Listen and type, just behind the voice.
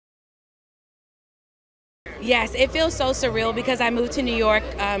Yes, it feels so surreal because I moved to New York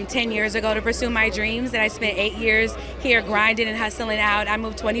 10 years ago to pursue my dreams, and I spent 8 years here grinding and hustling out. I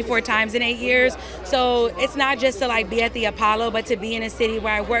moved 24 times in 8 years, so it's not just to like be at the Apollo, but to be in a city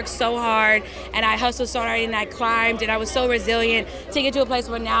where I worked so hard and I hustled so hard and I climbed and I was so resilient to get to a place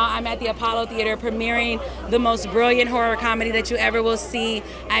where now I'm at the Apollo Theater premiering the most brilliant horror comedy that you ever will see.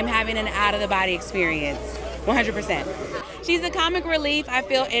 I'm having an out-of-the-body experience, 100%. She's a comic relief, I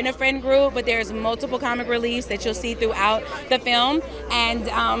feel, in a friend group, but there's multiple comic reliefs that you'll see throughout the film. And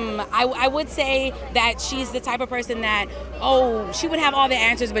I would say that she's the type of person that, she would have all the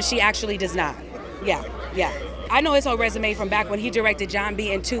answers, but she actually does not. Yeah. I know his whole resume from back when he directed John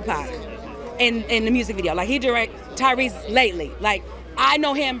B. and Tupac in the music video. Like, he directed Tyrese lately. Like, I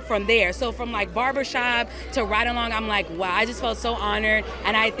know him from there. So from like Barbershop to Ride Along, I'm like, wow, I just felt so honored.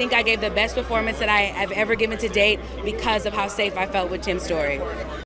 And I think I gave the best performance that I have ever given to date because of how safe I felt with Tim's story.